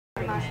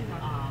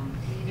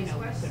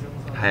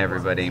Hi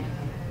everybody.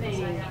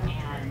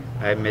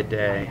 At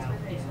midday,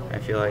 I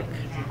feel like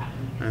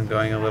I'm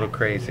going a little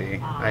crazy.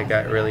 I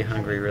got really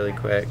hungry really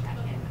quick.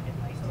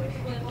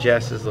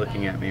 Jess is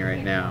looking at me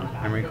right now.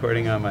 I'm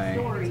recording on my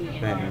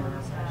thing.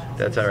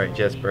 That's alright,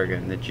 Jess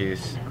Bergen, the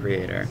juice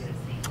creator.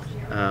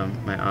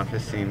 My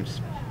office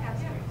seems,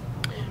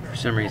 for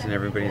some reason,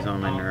 everybody's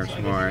on my nerves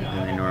more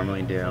than they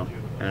normally do.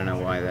 I don't know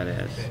why that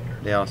is.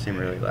 They all seem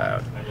really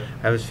loud.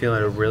 I was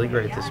feeling really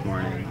great this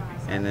morning,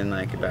 and then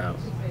like about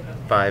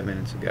 5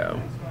 minutes ago,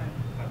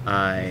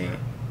 I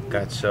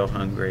got so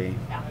hungry.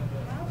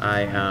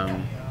 I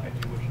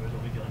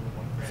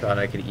thought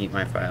I could eat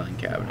my filing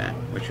cabinet,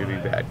 which would be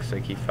bad because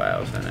I keep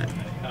files in it.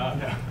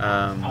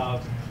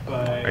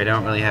 I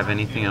don't really have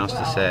anything else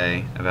to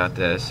say about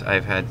this.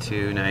 I've had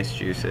two nice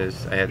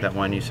juices. I had that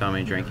one you saw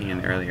me drinking in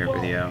the earlier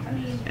video,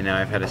 and now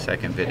I've had a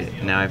second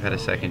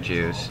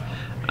juice.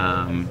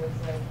 I'm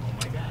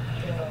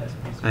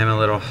a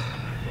little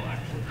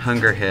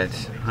hunger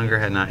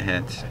had not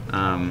hit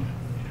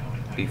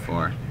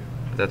before.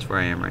 But that's where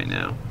I am right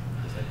now.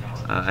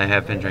 I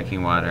have been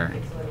drinking water,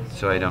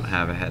 so I don't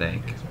have a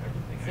headache.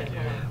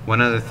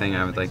 One other thing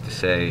I would like to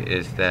say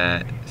is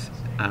that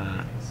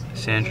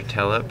Sandra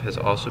Telep has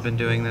also been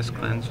doing this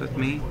cleanse with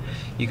me.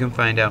 You can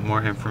find out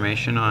more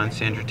information on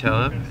Sandra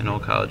Telep, an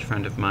old college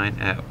friend of mine,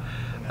 at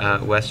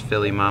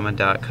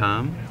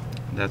westphillymama.com.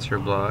 That's her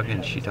blog,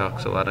 and she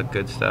talks a lot of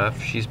good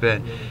stuff. She's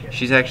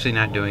actually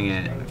not doing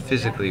it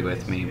physically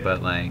with me,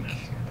 but like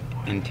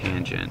in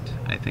tangent,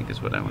 I think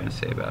is what I want to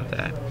say about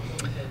that.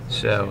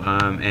 So,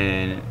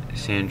 and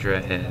Sandra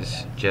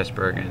is Jess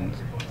Bergen,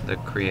 the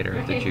creator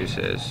of the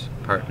juices,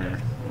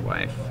 partner,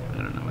 wife. I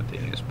don't know what they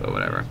use, but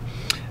whatever.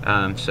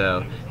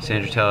 So,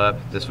 Sandra Telep,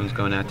 this one's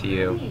going out to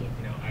you.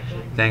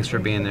 Thanks for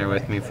being there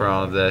with me for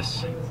all of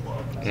this.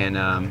 And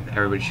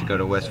everybody should go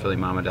to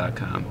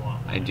westphillymama.com.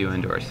 I do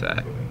endorse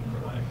that.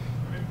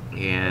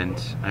 And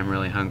I'm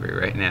really hungry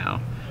right now,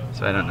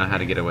 so I don't know how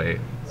to get away.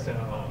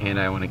 And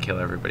I want to kill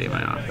everybody in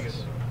my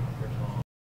office.